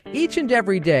Each and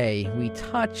every day, we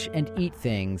touch and eat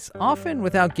things, often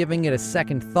without giving it a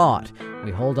second thought.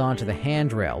 We hold on to the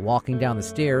handrail walking down the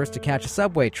stairs to catch a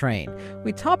subway train.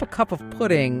 We top a cup of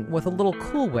pudding with a little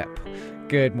Cool Whip.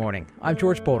 Good morning. I'm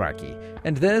George Bodarky,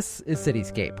 and this is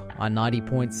Cityscape on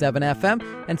 90.7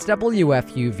 FM and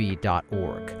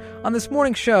WFUV.org. On this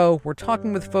morning's show, we're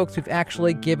talking with folks who've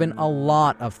actually given a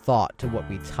lot of thought to what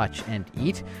we touch and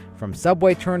eat, from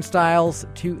subway turnstiles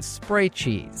to spray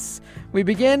cheese. We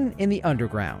begin in the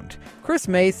underground. Chris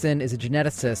Mason is a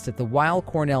geneticist at the Weill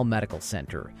Cornell Medical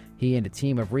Center. He and a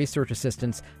team of research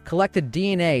assistants collected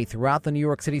DNA throughout the New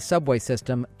York City subway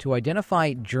system to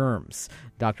identify germs.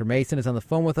 Dr. Mason is on the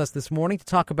phone with us this morning to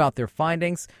talk about their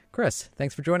findings. Chris,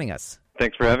 thanks for joining us.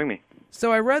 Thanks for having me.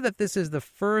 So I read that this is the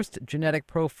first genetic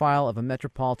profile of a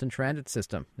metropolitan transit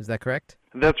system. Is that correct?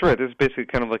 That's right. This is basically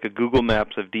kind of like a Google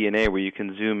Maps of DNA where you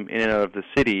can zoom in and out of the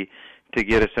city to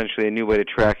get essentially a new way to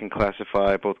track and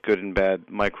classify both good and bad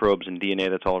microbes and DNA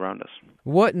that's all around us.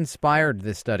 What inspired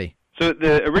this study? So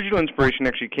the original inspiration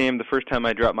actually came the first time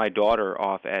I dropped my daughter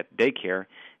off at daycare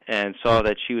and saw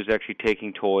that she was actually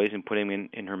taking toys and putting them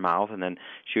in her mouth, and then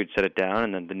she would set it down,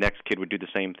 and then the next kid would do the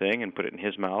same thing and put it in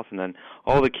his mouth, and then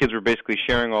all the kids were basically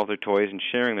sharing all their toys and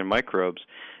sharing their microbes.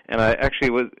 And I actually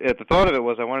was, at the thought of it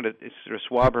was I wanted to sort of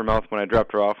swab her mouth when I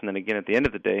dropped her off, and then again at the end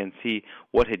of the day and see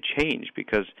what had changed,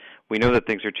 because we know that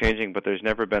things are changing, but there's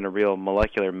never been a real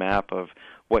molecular map of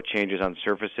what changes on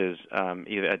surfaces,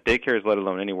 either at daycares, let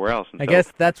alone anywhere else. And I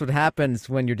guess that's what happens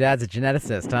when your dad's a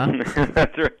geneticist, huh?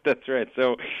 That's right.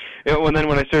 So, and then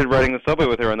when I started riding the subway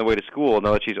with her on the way to school,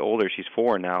 now that she's older, she's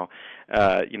 4 now,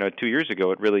 2 years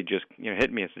ago, it really just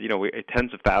hit me. I said,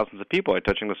 tens of thousands of people are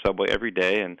touching the subway every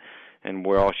day, and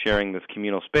we're all sharing this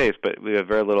communal space, but we have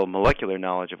very little molecular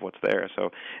knowledge of what's there.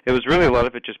 So it was really a lot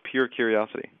of it just pure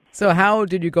curiosity. So how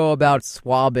did you go about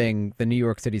swabbing the New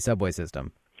York City subway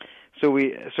system? So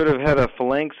we sort of had a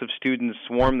phalanx of students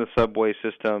swarm the subway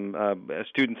system,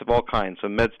 students of all kinds, so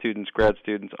med students, grad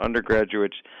students,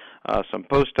 undergraduates, some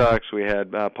postdocs. We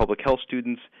had public health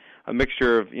students, a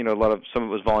mixture of, some of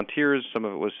it was volunteers, some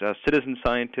of it was citizen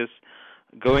scientists,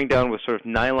 going down with sort of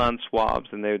nylon swabs,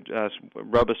 and they would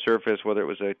rub a surface, whether it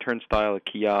was a turnstile, a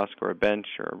kiosk, or a bench,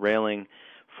 or a railing,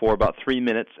 for about 3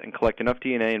 minutes and collect enough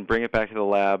DNA and bring it back to the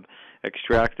lab,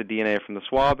 extract the DNA from the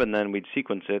swab, and then we'd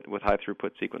sequence it with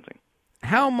high-throughput sequencing.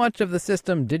 How much of the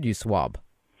system did you swab?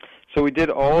 So we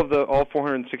did all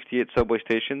 468 subway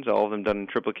stations, all of them done in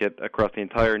triplicate across the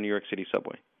entire New York City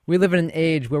subway. We live in an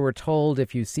age where we're told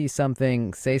if you see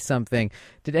something, say something.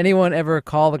 Did anyone ever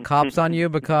call the cops on you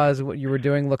because what you were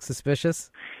doing looked suspicious?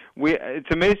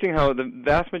 It's amazing how the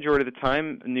vast majority of the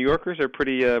time, New Yorkers are a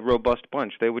pretty robust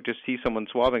bunch. They would just see someone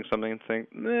swabbing something and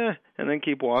think, meh, and then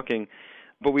keep walking.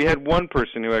 But we had one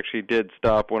person who actually did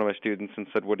stop one of my students and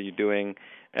said, "What are you doing?"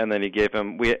 And then he gave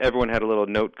him, everyone had a little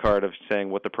note card of saying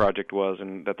what the project was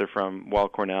and that they're from Weill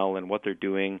Cornell and what they're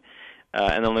doing.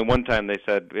 And only one time they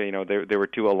said, they were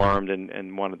too alarmed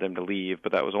and wanted them to leave,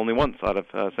 but that was only once out of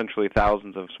essentially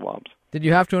thousands of swabs. Did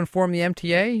you have to inform the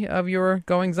MTA of your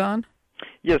goings-on?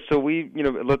 Yes, so we,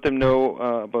 let them know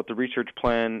about the research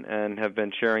plan and have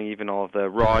been sharing even all of the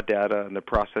raw data and the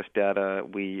process data.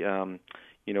 We've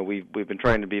been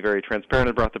trying to be very transparent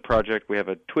about the project. We have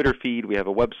a Twitter feed. We have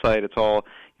a website. It's all,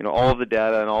 all of the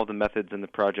data and all of the methods in the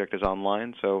project is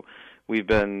online. So we've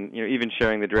been, even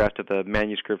sharing the draft of the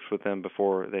manuscripts with them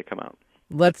before they come out.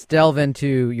 Let's delve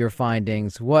into your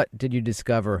findings. What did you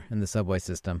discover in the subway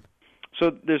system?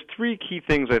 So there's 3 key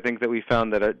things I think that we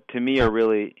found that to me are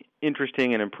really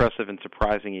interesting and impressive and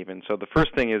surprising even. So the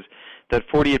first thing is that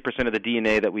 48% of the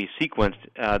DNA that we sequenced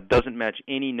doesn't match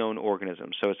any known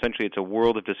organism. So essentially it's a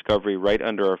world of discovery right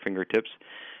under our fingertips.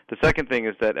 The second thing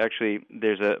is that actually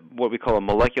there's what we call a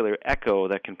molecular echo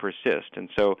that can persist. And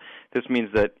so this means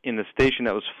that in the station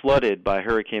that was flooded by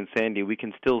Hurricane Sandy, we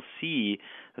can still see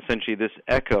essentially this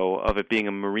echo of it being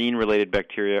a marine-related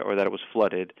bacteria or that it was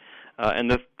flooded.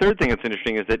 And the third thing that's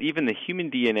interesting is that even the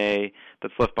human DNA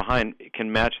that's left behind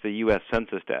can match the U.S.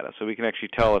 Census data. So we can actually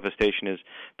tell if a station is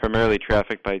primarily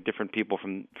trafficked by different people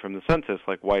from the census,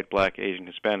 like white, black, Asian,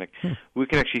 Hispanic. We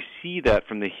can actually see that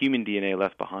from the human DNA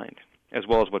left behind, as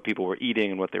well as what people were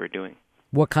eating and what they were doing.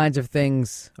 What kinds of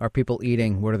things are people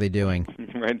eating? What are they doing?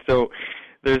 Right. So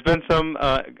there's been some,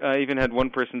 I even had one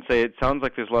person say it sounds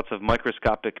like there's lots of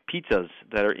microscopic pizzas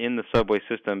that are in the subway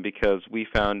system because we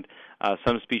found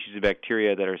some species of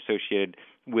bacteria that are associated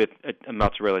with a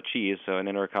mozzarella cheese, so an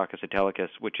Enterococcus italicus,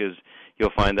 which is,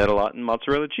 you'll find that a lot in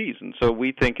mozzarella cheese. And so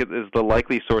we think it is the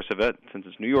likely source of it, since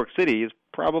it's New York City, is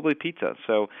probably pizza.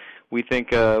 So we think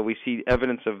we see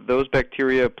evidence of those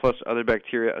bacteria plus other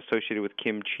bacteria associated with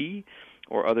kimchi,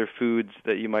 or other foods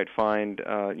that you might find,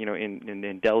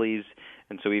 in delis.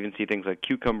 And so we even see things like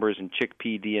cucumbers and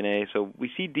chickpea DNA. So we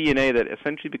see DNA that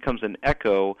essentially becomes an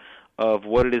echo of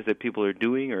what it is that people are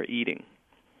doing or eating.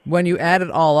 When you add it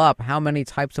all up, how many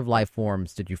types of life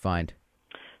forms did you find?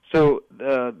 So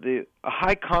the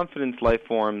high-confidence life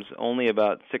forms, only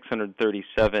about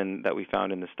 637 that we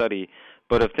found in the study,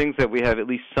 but of things that we have at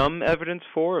least some evidence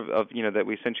for, that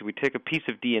we take a piece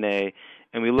of DNA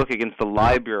and we look against the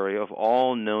library of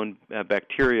all known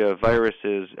bacteria,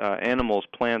 viruses, animals,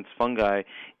 plants, fungi,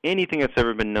 anything that's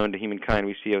ever been known to humankind.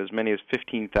 We see as many as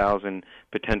 15,000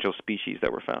 potential species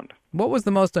that were found. What was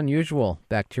the most unusual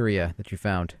bacteria that you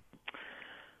found?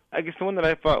 I guess the one that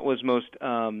I thought was most,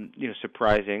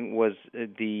 surprising was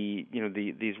these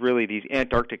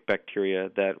Antarctic bacteria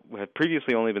that had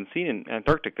previously only been seen in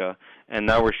Antarctica, and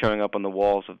now were showing up on the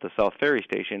walls of the South Ferry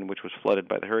Station, which was flooded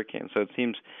by the hurricane. So it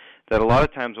seems that a lot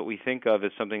of times what we think of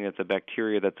as something that's a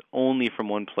bacteria that's only from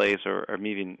one place, or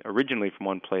maybe originally from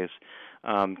one place,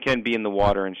 can be in the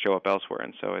water and show up elsewhere.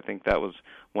 And so I think that was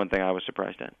one thing I was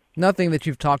surprised at. Nothing that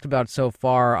you've talked about so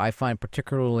far I find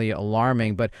particularly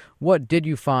alarming, but what did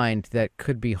you find that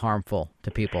could be harmful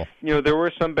to people? There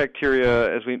were some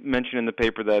bacteria, as we mentioned in the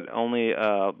paper, that only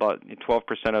about 12%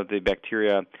 of the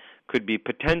bacteria could be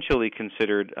potentially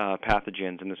considered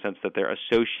pathogens in the sense that they're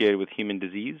associated with human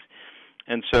disease.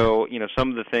 And so,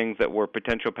 some of the things that were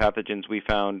potential pathogens we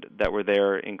found that were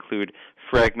there include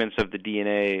fragments of the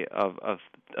DNA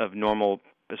of normal,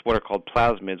 what are called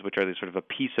plasmids, which are sort of a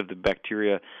piece of the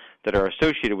bacteria that are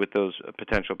associated with those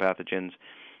potential pathogens.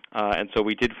 And so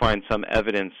we did find some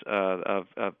evidence of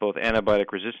both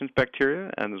antibiotic resistance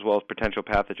bacteria and as well as potential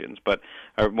pathogens. But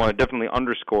I want to definitely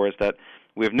underscore is that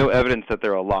we have no evidence that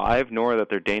they're alive nor that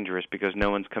they're dangerous, because no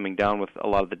one's coming down with a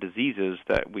lot of the diseases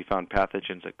that we found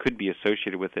pathogens that could be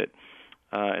associated with it.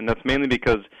 And that's mainly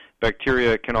because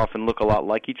bacteria can often look a lot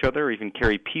like each other, or even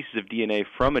carry pieces of DNA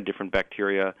from a different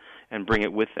bacteria and bring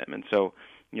it with them. And so,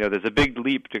 there's a big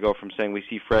leap to go from saying we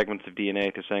see fragments of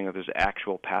DNA to saying that there's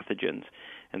actual pathogens.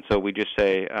 And so we just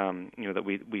say, that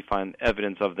we find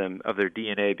evidence of their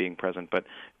DNA being present, but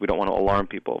we don't want to alarm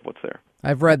people of what's there.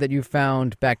 I've read that you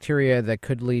found bacteria that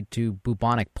could lead to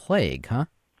bubonic plague, huh?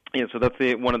 Yeah, so that's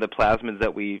one of the plasmids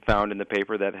that we found in the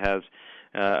paper that has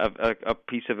a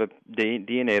piece of a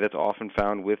DNA that's often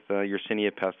found with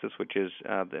Yersinia pestis, which is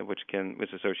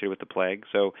associated with the plague.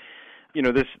 So,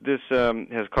 this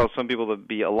has caused some people to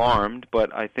be alarmed,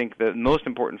 but I think the most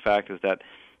important fact is that,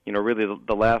 really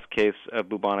the last case of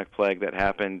bubonic plague that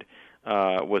happened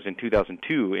was in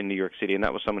 2002 in New York City, and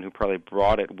that was someone who probably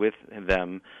brought it with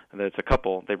them. It's a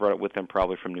couple. They brought it with them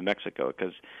probably from New Mexico,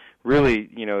 because really,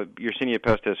 Yersinia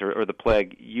pestis or the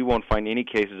plague, you won't find any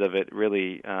cases of it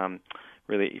really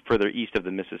further east of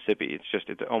the Mississippi.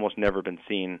 It's almost never been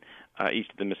seen east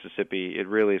of the Mississippi. It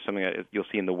really is something that you'll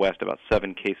see in the West, about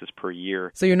 7 cases per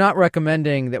year. So you're not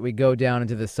recommending that we go down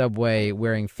into the subway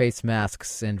wearing face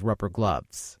masks and rubber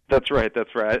gloves? That's right.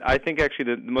 I think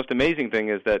actually the most amazing thing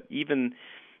is that even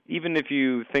if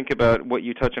you think about what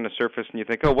you touch on a surface and you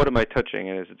think, oh, what am I touching?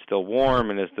 And is it still warm?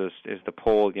 And is the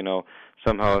pole,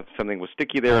 somehow something was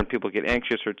sticky there and people get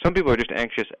anxious? Or some people are just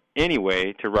anxious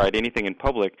anyway to ride anything in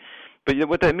public. But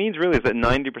what that means really is that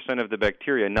 90% of the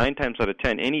bacteria, 9 times out of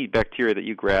 10, any bacteria that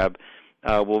you grab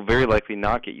will very likely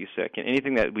not get you sick. And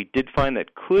anything that we did find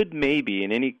that could maybe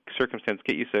in any circumstance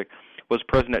get you sick was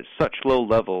present at such low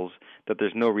levels that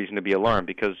there's no reason to be alarmed,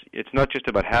 because it's not just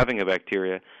about having a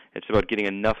bacteria, it's about getting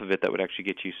enough of it that would actually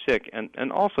get you sick.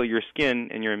 And also your skin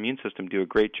and your immune system do a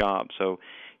great job. So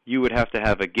you would have to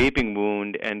have a gaping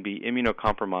wound and be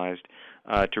immunocompromised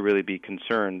to really be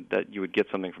concerned that you would get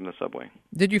something from the subway.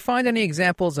 Did you find any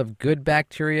examples of good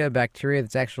bacteria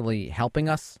that's actually helping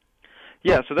us?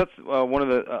 Yeah, so that's one of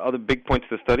the other big points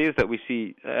of the study, is that we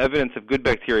see evidence of good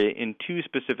bacteria in 2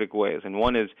 specific ways. And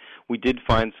one is we did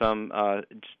find some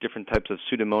different types of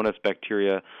Pseudomonas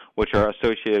bacteria, which are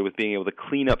associated with being able to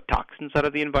clean up toxins out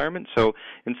of the environment. So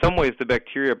in some ways, the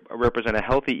bacteria represent a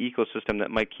healthy ecosystem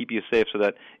that might keep you safe, so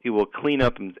that it will clean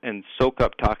up and soak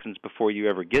up toxins before you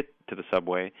ever get to the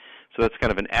subway. So that's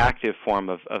kind of an active form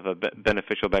of a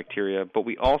beneficial bacteria. But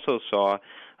we also saw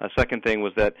a second thing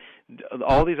was that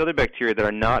all these other bacteria that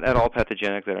are not at all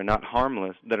pathogenic, that are not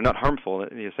harmful,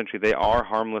 essentially they are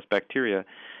harmless bacteria,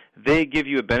 they give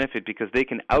you a benefit because they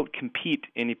can outcompete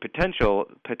any potential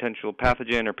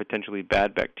pathogen or potentially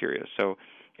bad bacteria. So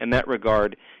in that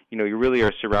regard, you really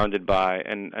are surrounded by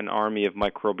an army of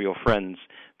microbial friends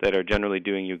that are generally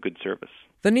doing you good service.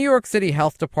 The New York City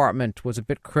Health Department was a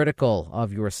bit critical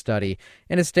of your study.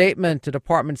 In a statement, a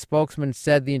department spokesman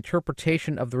said the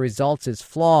interpretation of the results is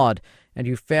flawed, and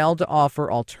you failed to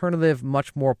offer alternative,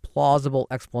 much more plausible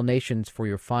explanations for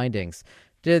your findings.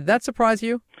 Did that surprise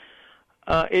you?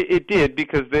 It did,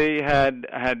 because they had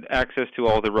access to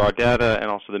all the raw data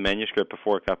and also the manuscript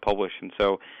before it got published, and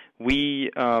so we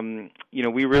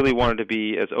really wanted to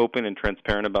be as open and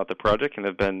transparent about the project, and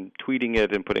have been tweeting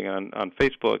it and putting it on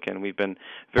Facebook, and we've been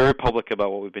very public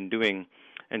about what we've been doing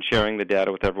and sharing the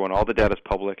data with everyone. All the data is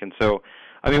public, and so,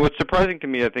 what's surprising to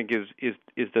me, I think, is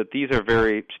that these are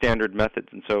very standard methods,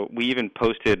 and so we even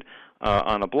posted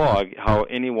on a blog how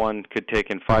anyone could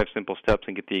take in 5 simple steps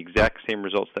and get the exact same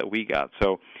results that we got.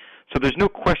 So there's no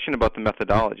question about the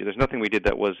methodology. There's nothing we did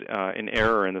that was an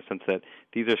error, in the sense that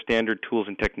these are standard tools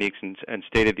and techniques and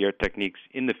state-of-the-art techniques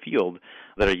in the field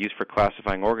that are used for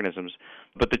classifying organisms.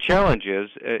 But the challenge is,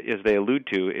 as they allude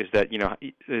to, is that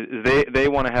they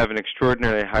want to have an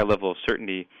extraordinarily high level of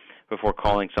certainty before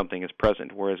calling something as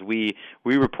present, whereas we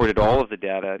reported all of the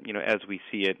data, as we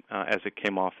see it, as it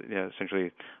came off,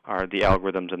 essentially, the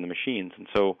algorithms and the machines. And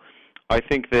so I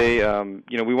think they,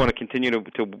 we want to continue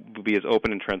to be as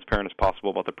open and transparent as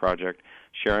possible about the project,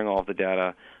 sharing all of the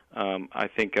data. I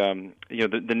think,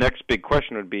 the next big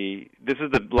question would be, this is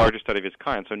the largest study of its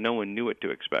kind, so no one knew what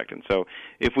to expect. And so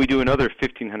if we do another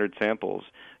 1,500 samples,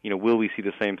 will we see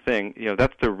the same thing?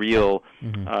 That's the real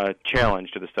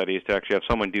challenge to the study, is to actually have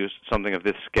someone do something of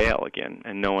this scale again,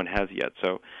 and no one has yet.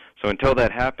 So until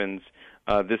that happens,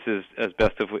 this is, as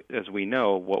best as we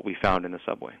know, what we found in the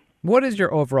subway. What is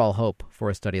your overall hope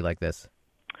for a study like this?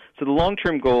 So the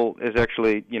long-term goal is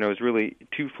actually, is really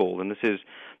twofold, and this is,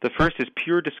 the first is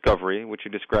pure discovery, which you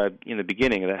described in the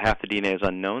beginning, that half the DNA is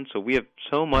unknown. So we have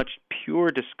so much pure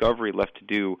discovery left to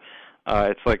do.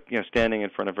 It's like, standing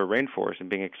in front of a rainforest and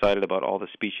being excited about all the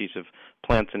species of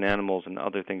plants and animals and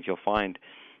other things you'll find.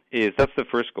 That's the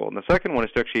first goal. And the second one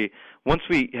is to actually, once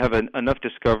we have enough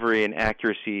discovery and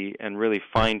accuracy and really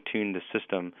fine-tune the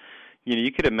system,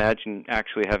 you could imagine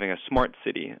actually having a smart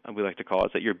city, we like to call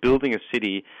it, that you're building a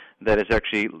city that is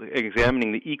actually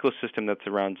examining the ecosystem that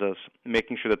surrounds us,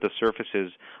 making sure that the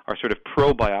surfaces are sort of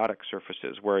probiotic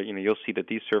surfaces, where you'll see that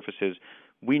these surfaces,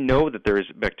 we know that there is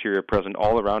bacteria present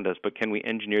all around us, but can we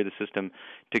engineer the system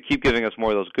to keep giving us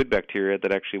more of those good bacteria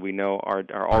that actually we know are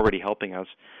already helping us,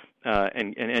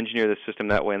 and engineer the system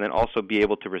that way, and then also be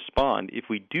able to respond if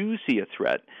we do see a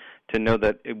threat, to know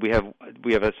that we have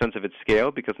a sense of its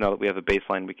scale, because now that we have a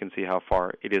baseline, we can see how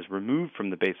far it is removed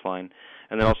from the baseline,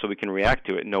 and then also we can react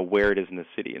to it and know where it is in the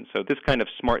city. And so this kind of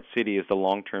smart city is the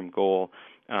long-term goal.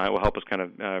 It will help us kind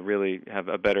of really have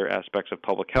a better aspects of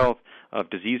public health, of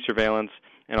disease surveillance,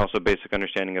 and also basic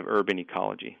understanding of urban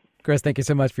ecology. Chris, thank you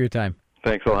so much for your time.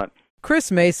 Thanks a lot.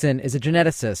 Chris Mason is a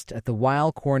geneticist at the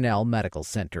Weill Cornell Medical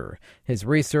Center. His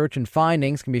research and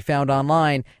findings can be found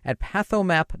online at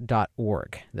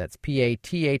pathomap.org. That's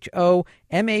pathomap.org.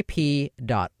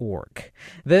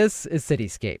 This is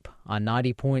Cityscape on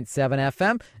 90.7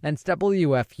 FM and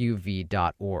WFUV.org.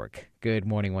 Good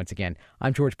morning once again.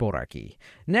 I'm George Bodarky.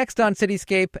 Next on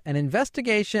Cityscape, an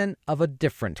investigation of a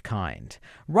different kind.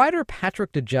 Writer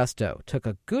Patrick DiJusto took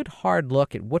a good hard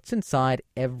look at what's inside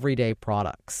everyday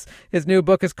products. His new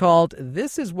book is called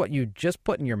This Is What You Just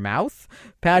Put in Your Mouth.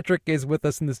 Patrick is with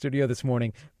us in the studio this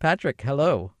morning. Patrick,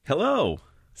 hello. Hello.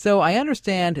 So I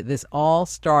understand this all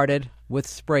started with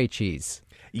spray cheese.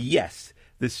 Yes.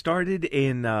 This started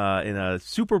in a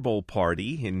Super Bowl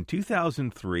party in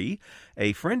 2003.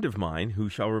 A friend of mine, who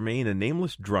shall remain a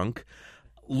nameless drunk,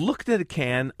 looked at a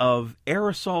can of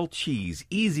aerosol cheese,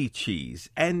 easy cheese,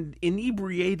 and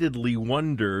inebriatedly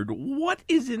wondered, what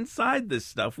is inside this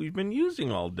stuff we've been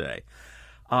using all day?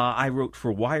 I wrote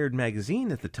for Wired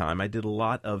magazine at the time. I did a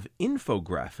lot of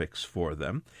infographics for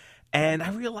them. And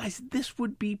I realized this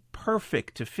would be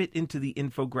perfect to fit into the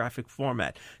infographic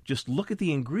format. Just look at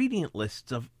the ingredient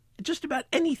lists of just about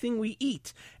anything we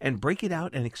eat and break it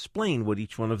out and explain what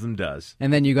each one of them does.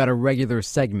 And then you got a regular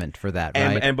segment for that,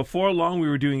 right? And before long, we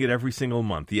were doing it every single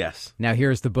month, yes. Now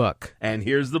here's the book. And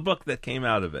here's the book that came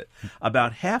out of it.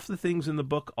 About half the things in the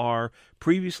book are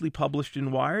previously published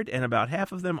in Wired, and about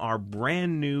half of them are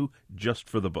brand new just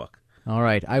for the book. All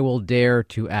right, I will dare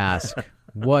to ask,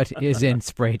 what is in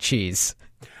spray cheese?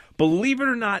 Believe it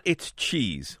or not, it's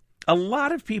cheese. A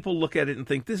lot of people look at it and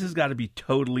think this has got to be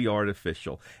totally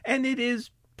artificial. And it is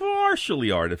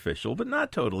partially artificial, but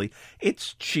not totally.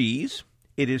 It's cheese.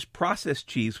 It is processed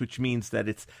cheese, which means that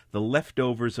it's the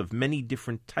leftovers of many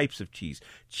different types of cheese.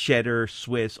 Cheddar,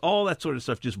 Swiss, all that sort of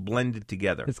stuff just blended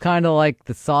together. It's kind of like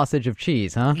the sausage of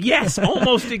cheese, huh? Yes,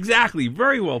 almost exactly.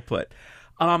 Very well put.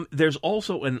 There's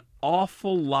also an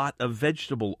awful lot of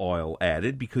vegetable oil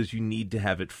added because you need to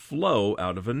have it flow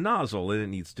out of a nozzle, and it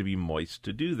needs to be moist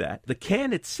to do that. The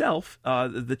can itself,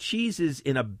 the cheese is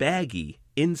in a baggie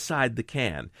inside the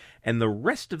can, and the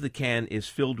rest of the can is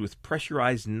filled with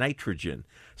pressurized nitrogen.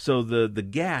 So the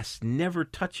gas never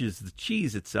touches the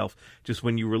cheese itself. Just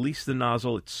when you release the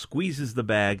nozzle, it squeezes the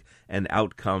bag, and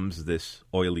out comes this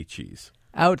oily cheese.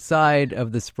 Outside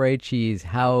of the spray cheese,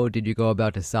 how did you go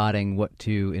about deciding what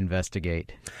to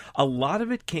investigate? A lot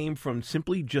of it came from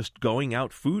simply just going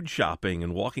out food shopping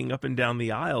and walking up and down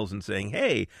the aisles and saying,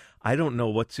 hey, I don't know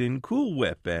what's in Cool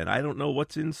Whip, and I don't know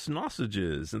what's in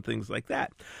sausages and things like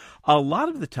that. A lot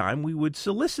of the time, we would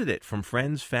solicit it from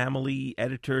friends, family,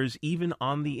 editors, even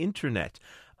on the internet.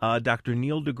 Dr.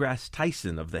 Neil deGrasse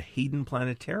Tyson of the Hayden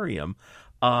Planetarium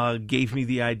gave me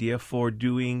the idea for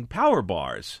doing power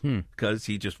bars because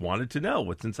he just wanted to know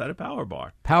what's inside a power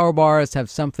bar. Power bars have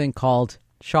something called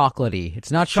chocolatey.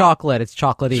 It's not chocolate, it's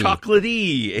chocolatey.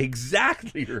 Chocolatey,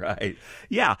 exactly right.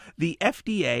 Yeah, the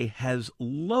FDA has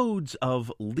loads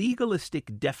of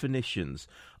legalistic definitions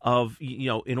of,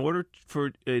 in order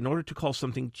to call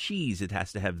something cheese, it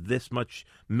has to have this much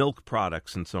milk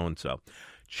products and so and so.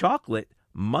 Chocolate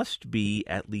must be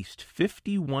at least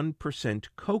 51%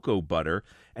 cocoa butter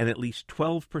and at least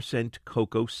 12%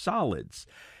 cocoa solids.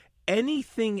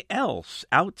 Anything else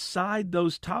outside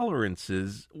those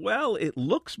tolerances, well, it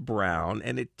looks brown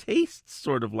and it tastes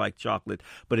sort of like chocolate,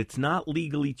 but it's not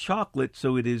legally chocolate,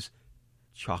 so it is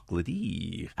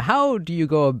chocolatey. How do you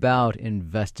go about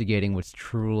investigating what's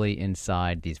truly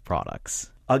inside these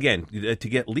products? Again, to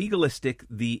get legalistic,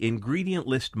 the ingredient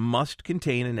list must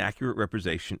contain an accurate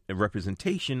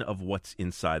representation of what's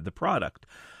inside the product.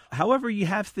 However, you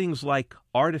have things like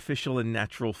artificial and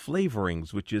natural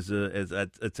flavorings, which is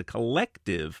it's a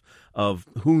collective of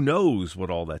who knows what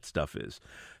all that stuff is.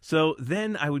 So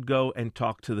then I would go and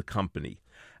talk to the company.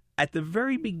 At the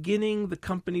very beginning, the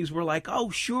companies were like, oh,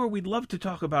 sure, we'd love to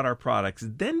talk about our products.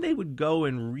 Then they would go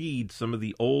and read some of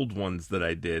the old ones that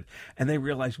I did, and they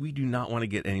realized we do not want to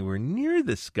get anywhere near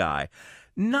this guy.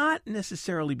 Not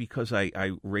necessarily because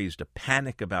I raised a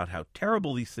panic about how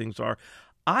terrible these things are.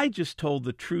 I just told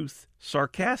the truth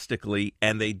sarcastically,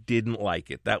 and they didn't like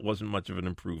it. That wasn't much of an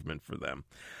improvement for them.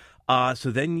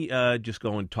 So then just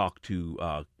go and talk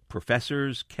to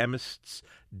professors, chemists,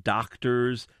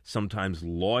 doctors, sometimes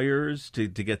lawyers to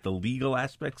get the legal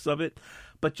aspects of it.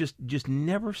 But just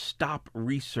never stop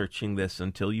researching this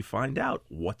until you find out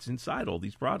what's inside all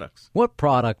these products. What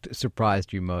product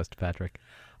surprised you most, Patrick?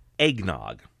 Egg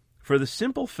Nog. For the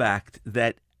simple fact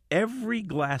that every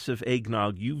glass of Egg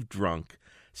Nog you've drunk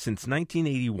since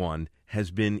 1981 has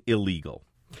been illegal.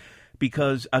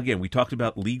 Because, again, we talked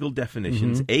about legal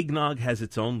definitions. Egg Nog has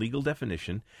its own legal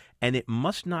definition, and it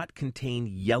must not contain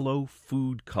yellow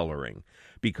food coloring,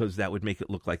 because that would make it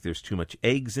look like there's too much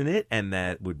eggs in it, and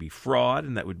that would be fraud,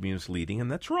 and that would be misleading,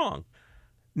 and that's wrong.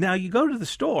 Now, you go to the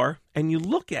store, and you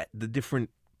look at the different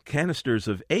canisters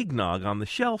of Egg Nog on the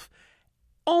shelf.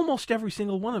 Almost every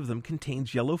single one of them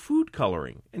contains yellow food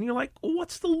coloring. And you're like,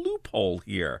 what's the loophole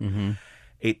here?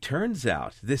 It turns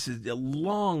out this is a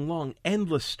long,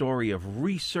 endless story of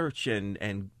research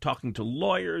and talking to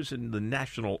lawyers and the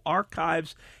National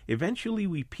Archives. Eventually,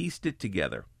 we pieced it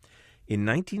together. In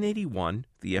 1981,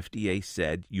 the FDA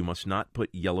said you must not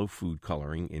put yellow food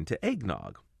coloring into Egg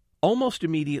Nog. Almost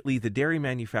immediately, the dairy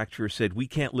manufacturer said, we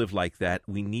can't live like that.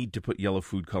 We need to put yellow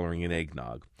food coloring in Egg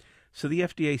Nog. So the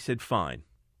FDA said, fine,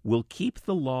 we'll keep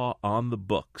the law on the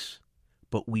books,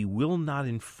 but we will not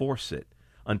enforce it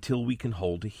until we can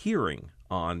hold a hearing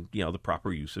on, the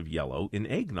proper use of yellow in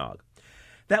Egg Nog.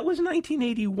 That was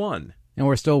 1981. And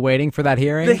we're still waiting for that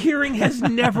hearing? The hearing has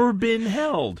never been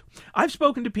held. I've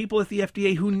spoken to people at the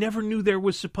FDA who never knew there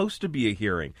was supposed to be a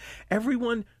hearing.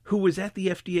 Everyone who was at the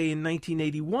FDA in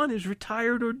 1981 is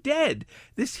retired or dead.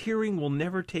 This hearing will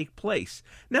never take place.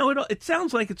 Now, it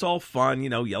sounds like it's all fun,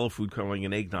 yellow food coloring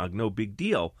in Egg Nog, no big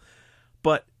deal.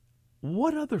 But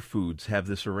what other foods have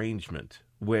this arrangement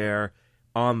where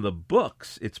on the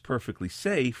books it's perfectly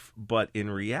safe, but in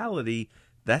reality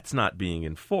that's not being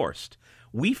enforced?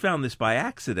 We found this by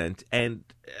accident, and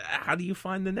how do you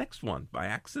find the next one? By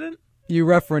accident? You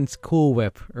referenced Cool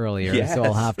Whip earlier, Yes. so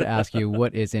I'll have to ask you,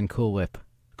 what is in Cool Whip?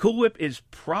 Cool Whip is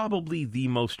probably the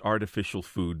most artificial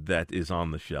food that is on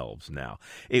the shelves now.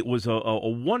 It was a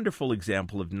wonderful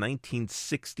example of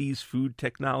 1960s food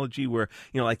technology where,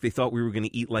 like they thought we were going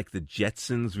to eat like the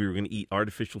Jetsons, we were going to eat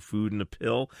artificial food in a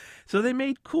pill. So they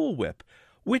made Cool Whip,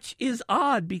 which is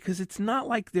odd because it's not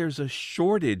like there's a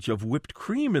shortage of whipped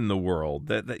cream in the world,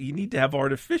 that you need to have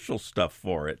artificial stuff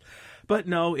for it. But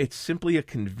no, it's simply a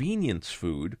convenience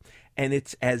food, and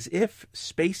it's as if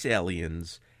space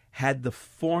aliens had the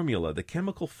formula, the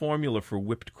chemical formula for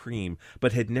whipped cream,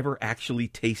 but had never actually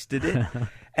tasted it.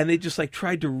 And they just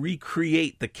tried to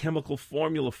recreate the chemical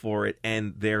formula for it,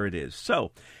 and there it is.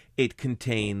 So it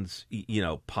contains,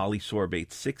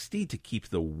 polysorbate 60 to keep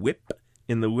the whip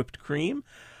in the whipped cream.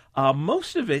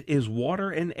 Most of it is water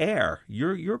and air.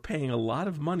 You're paying a lot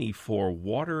of money for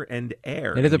water and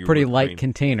air. It is a pretty light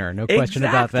container, no question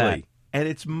about that. And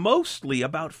it's mostly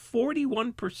about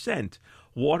 41%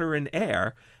 water and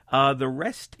air. The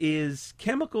rest is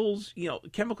chemicals,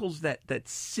 chemicals that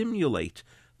simulate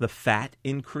the fat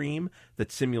in cream,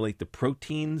 that simulate the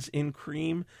proteins in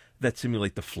cream, that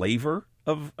simulate the flavor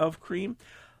of cream.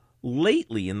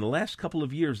 Lately, in the last couple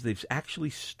of years, they've actually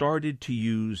started to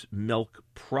use milk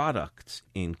products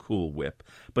in Cool Whip,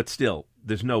 but still,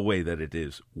 there's no way that it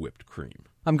is whipped cream.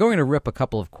 I'm going to rip a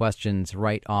couple of questions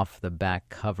right off the back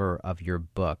cover of your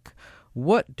book.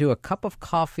 What do a cup of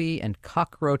coffee and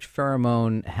cockroach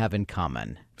pheromone have in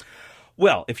common?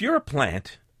 Well, if you're a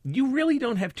plant, you really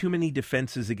don't have too many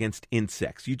defenses against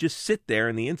insects. You just sit there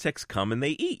and the insects come and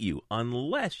they eat you,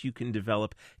 unless you can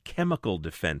develop chemical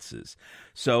defenses.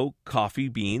 So coffee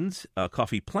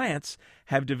plants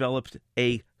have developed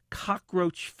a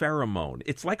cockroach pheromone.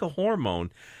 It's like a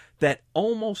hormone that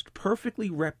almost perfectly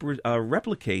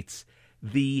replicates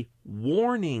the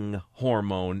warning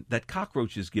hormone that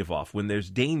cockroaches give off when there's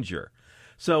danger.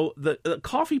 So the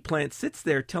coffee plant sits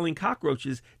there telling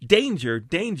cockroaches, danger,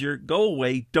 danger, go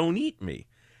away, don't eat me.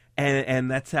 And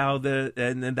that's how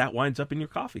and then that winds up in your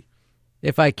coffee.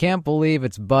 If I can't believe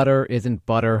it's butter isn't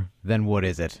butter, then what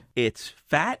is it? It's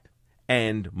fat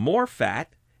and more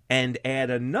fat and add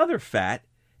another fat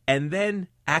and then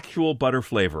actual butter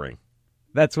flavoring.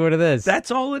 That's what it is.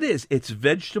 That's all it is. It's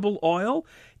vegetable oil.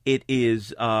 It is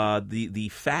the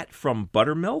fat from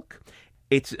buttermilk.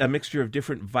 It's a mixture of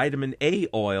different vitamin A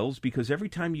oils because every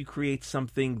time you create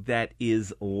something that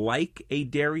is like a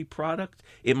dairy product,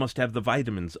 it must have the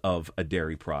vitamins of a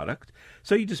dairy product.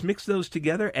 So you just mix those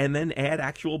together and then add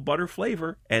actual butter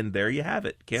flavor, and there you have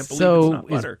it. Can't believe it's not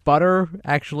butter. So is butter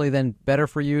actually then better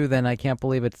for you than I can't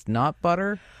believe it's not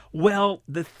butter? Well,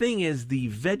 the thing is, the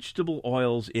vegetable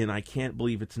oils in I Can't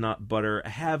Believe It's Not Butter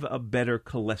have a better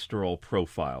cholesterol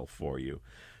profile for you.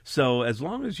 So as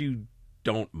long as you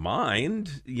don't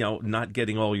mind, not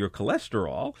getting all your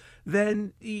cholesterol,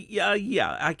 then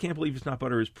yeah, I Can't Believe It's Not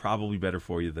Butter is probably better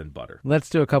for you than butter. Let's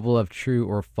do a couple of true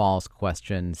or false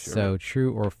questions. Sure. So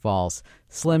true or false,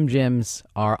 Slim Jims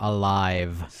are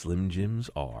alive. Slim Jims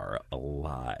are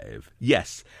alive.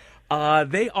 Yes.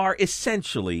 They are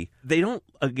essentially, they don't,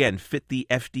 again, fit the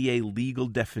FDA legal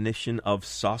definition of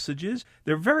sausages.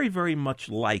 They're very, very much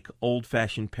like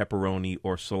old-fashioned pepperoni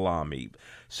or salami.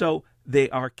 So they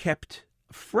are kept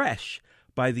fresh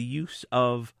by the use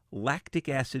of lactic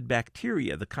acid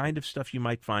bacteria, the kind of stuff you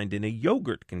might find in a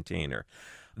yogurt container.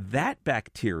 That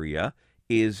bacteria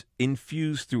is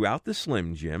infused throughout the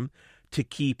Slim Jim to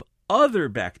keep other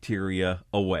bacteria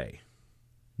away.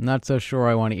 Not so sure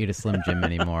I want to eat a Slim Jim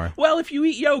anymore. Well, if you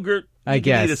eat yogurt, you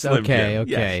can eat a Slim Jim.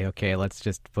 Okay. Let's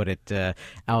just put it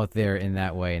out there in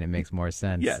that way, and it makes more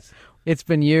sense. Yes. It's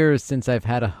been years since I've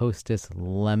had a Hostess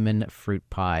lemon fruit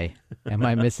pie. Am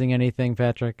I missing anything,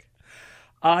 Patrick?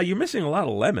 You're missing a lot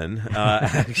of lemon,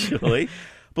 actually.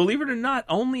 Believe it or not,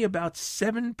 only about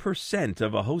 7%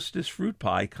 of a Hostess fruit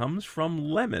pie comes from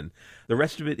lemon. The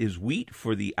rest of it is wheat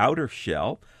for the outer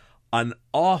shell. An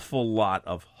awful lot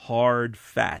of hard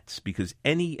fats, because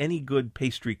any good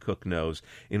pastry cook knows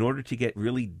in order to get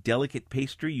really delicate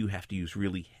pastry, you have to use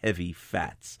really heavy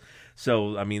fats.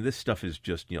 So, I mean, this stuff is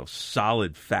just,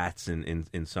 solid fats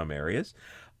in some areas.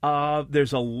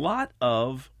 There's a lot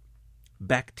of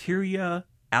bacteria,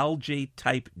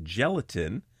 algae-type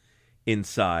gelatin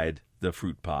inside the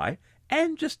fruit pie,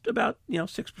 and just about,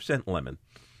 6% lemon.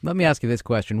 Let me ask you this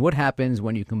question. What happens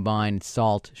when you combine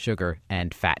salt, sugar,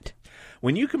 and fat?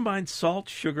 When you combine salt,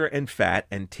 sugar, and fat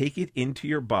and take it into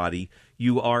your body,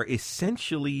 you are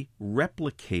essentially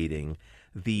replicating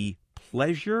the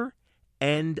pleasure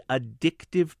and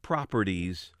addictive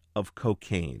properties of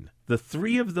cocaine. The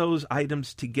three of those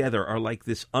items together are like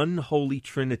this unholy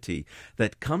trinity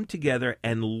that come together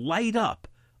and light up,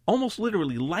 almost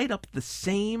literally light up the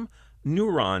same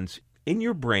neurons in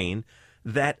your brain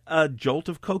that a jolt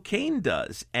of cocaine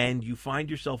does, and you find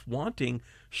yourself wanting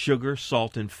sugar,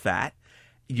 salt, and fat.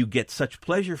 You get such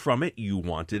pleasure from it, you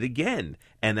want it again.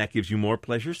 And that gives you more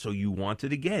pleasure, so you want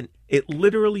it again. It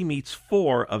literally meets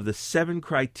 4 of the 7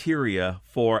 criteria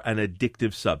for an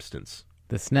addictive substance.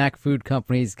 The snack food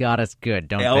companies got us good,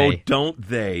 don't they? Oh, don't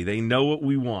they? They know what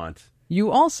we want. You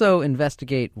also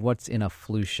investigate what's in a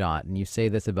flu shot, and you say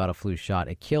this about a flu shot.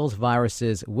 It kills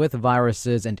viruses with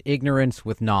viruses and ignorance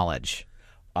with knowledge.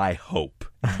 I hope.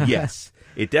 Yes.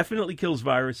 It definitely kills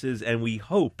viruses, and we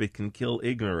hope it can kill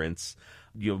ignorance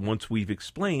once we've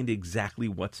explained exactly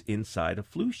what's inside a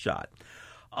flu shot.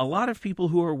 A lot of people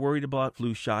who are worried about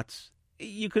flu shots,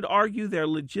 you could argue they're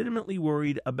legitimately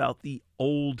worried about the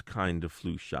old kind of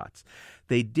flu shots.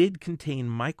 They did contain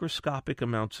microscopic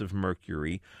amounts of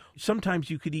mercury. Sometimes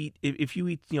you could eat, if you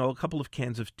eat, a couple of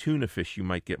cans of tuna fish, you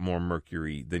might get more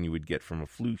mercury than you would get from a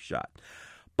flu shot.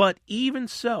 But even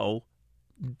so,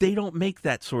 they don't make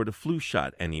that sort of flu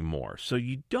shot anymore. So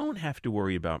you don't have to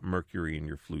worry about mercury in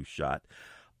your flu shot.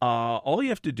 All you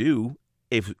have to do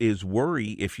is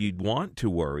worry if you'd want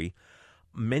to worry.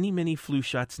 Many flu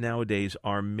shots nowadays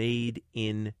are made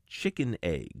in chicken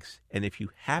eggs. And if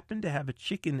you happen to have a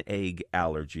chicken egg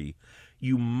allergy,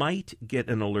 you might get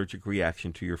an allergic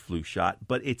reaction to your flu shot,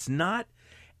 but it's not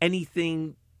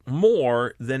anything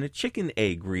more than a chicken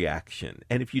egg reaction.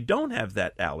 And if you don't have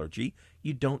that allergy,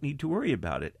 you don't need to worry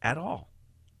about it at all.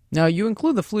 Now, you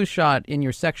include the flu shot in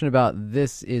your section about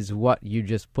this is what you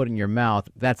just put in your mouth.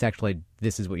 That's actually,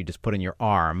 this is what you just put in your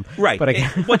arm. Right, but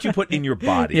what you put in your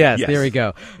body. Yes, there we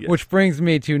go. Yes. Which brings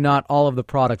me to not all of the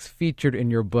products featured in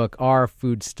your book are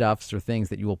foodstuffs or things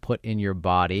that you will put in your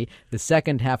body. The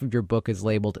second half of your book is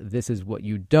labeled, this is what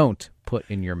you don't put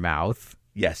in your mouth.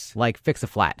 Yes. Like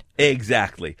Fix-A-Flat.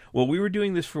 Exactly. Well, we were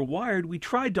doing this for Wired. We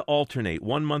tried to alternate.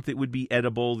 1 month it would be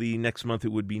edible. The next month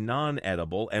it would be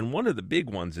non-edible. And one of the big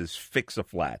ones is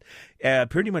Fix-A-Flat.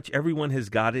 Pretty much everyone has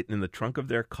got it in the trunk of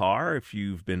their car. If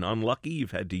you've been unlucky,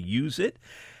 you've had to use it.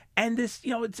 And this,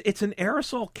 it's an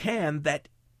aerosol can that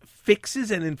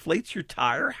fixes and inflates your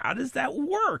tire. How does that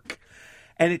work?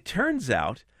 And it turns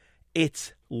out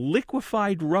it's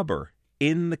liquefied rubber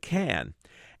in the can.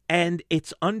 And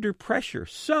it's under pressure.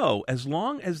 So as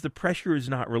long as the pressure is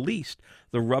not released,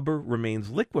 the rubber remains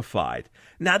liquefied.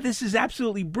 Now, this is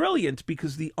absolutely brilliant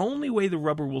because the only way the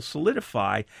rubber will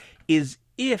solidify is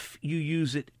if you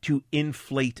use it to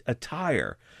inflate a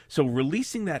tire. So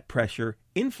releasing that pressure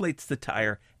inflates the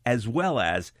tire as well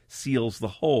as seals the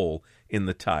hole in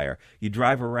the tire. You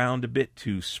drive around a bit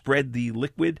to spread the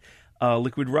liquid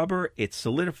rubber, it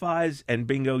solidifies, and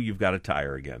bingo, you've got a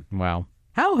tire again. Wow.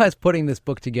 How has putting this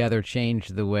book together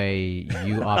changed the way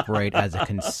you operate as a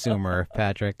consumer,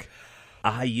 Patrick?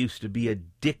 I used to be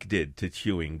addicted to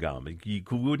chewing gum. You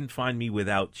wouldn't find me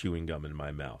without chewing gum in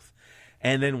my mouth.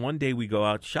 And then one day we go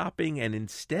out shopping, and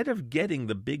instead of getting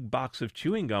the big box of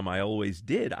chewing gum I always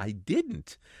did, I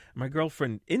didn't. My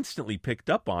girlfriend instantly picked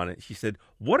up on it. She said,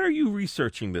 "What are you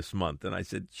researching this month?" And I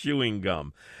said, "Chewing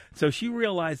gum." So she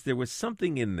realized there was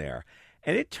something in there.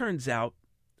 And it turns out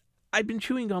I'd been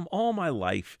chewing gum all my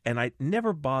life, and it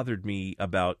never bothered me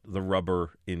about the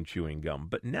rubber in chewing gum.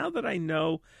 But now that I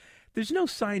know there's no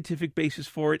scientific basis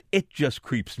for it, it just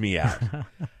creeps me out.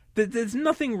 There's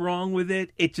nothing wrong with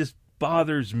it. It just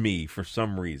bothers me for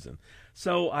some reason.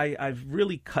 So I've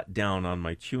really cut down on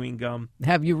my chewing gum.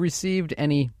 Have you received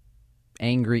any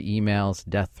angry emails,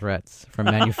 death threats from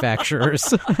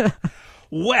manufacturers?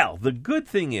 Well, the good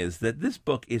thing is that this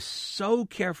book is so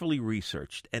carefully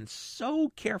researched and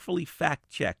so carefully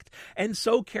fact-checked and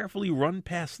so carefully run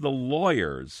past the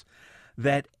lawyers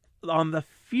that on the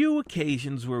few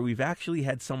occasions where we've actually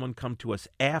had someone come to us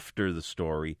after the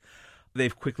story,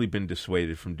 they've quickly been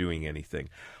dissuaded from doing anything.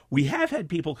 We have had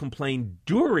people complain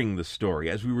during the story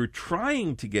as we were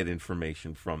trying to get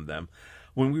information from them.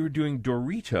 When we were doing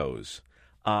Doritos,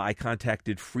 I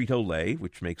contacted Frito-Lay,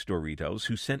 which makes Doritos,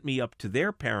 who sent me up to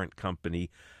their parent company,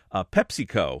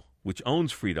 PepsiCo, which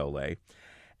owns Frito-Lay.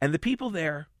 And the people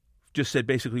there just said,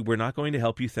 basically, we're not going to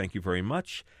help you. Thank you very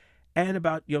much. And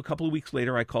about a couple of weeks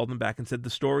later, I called them back and said, the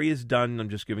story is done. I'm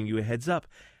just giving you a heads up.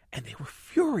 And they were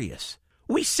furious.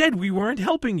 We said we weren't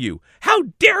helping you. How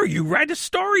dare you write a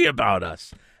story about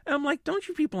us? And I'm like, don't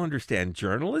you people understand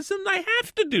journalism? I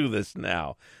have to do this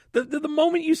now. The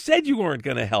moment you said you weren't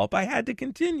going to help, I had to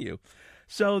continue.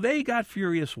 So they got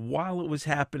furious while it was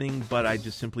happening, but I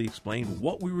just simply explained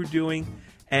what we were doing,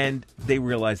 and they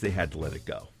realized they had to let it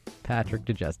go. Patrick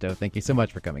DiJusto, thank you so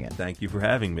much for coming in. Thank you for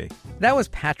having me. That was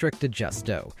Patrick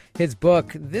DiJusto. His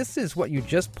book, This Is What You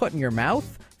Just Put in Your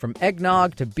Mouth, From Egg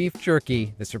Nog to Beef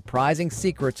Jerky, the surprising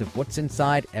secrets of what's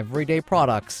inside everyday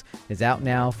products is out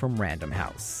now from Random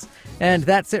House. And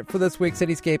that's it for this week's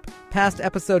Cityscape. Past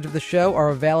episodes of the show are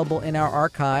available in our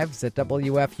archives at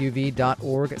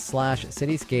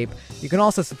wfuv.org/cityscape. You can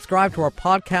also subscribe to our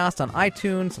podcast on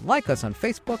iTunes, like us on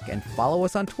Facebook, and follow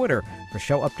us on Twitter for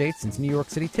show updates and New York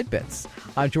City tidbits.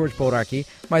 I'm George Bodarky.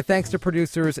 My thanks to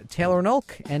producers Taylor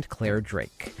Nolk and Claire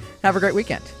Drake. Have a great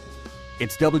weekend.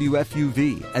 It's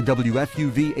WFUV and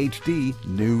WFUV-HD,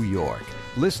 New York.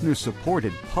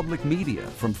 Listener-supported public media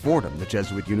from Fordham, the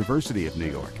Jesuit University of New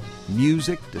York.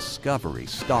 Music discovery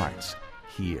starts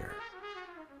here.